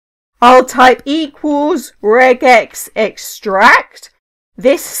I'll type equals REGEXEXTRACT.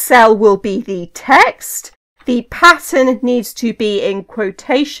 This cell will be the text. The pattern needs to be in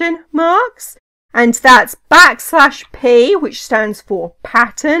quotation marks, and that's \P, which stands for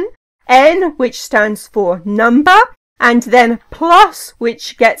pattern, N, which stands for number, and then plus,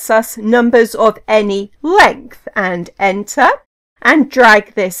 which gets us numbers of any length, and enter, and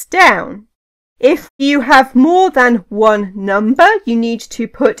drag this down. If you have more than one number, you need to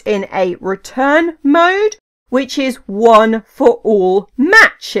put in a return mode, which is 1 for all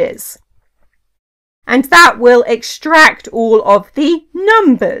matches. And that will extract all of the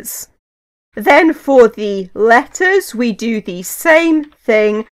numbers. Then for the letters, we do the same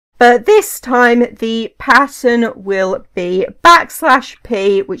thing, but this time the pattern will be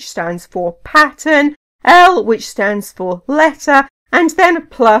 \P, which stands for pattern, L, which stands for letter, and then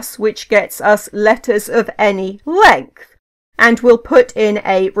plus, which gets us letters of any length. And we'll put in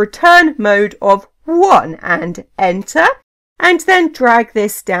a return mode of 1 and enter, and then drag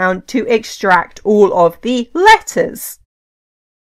this down to extract all of the letters.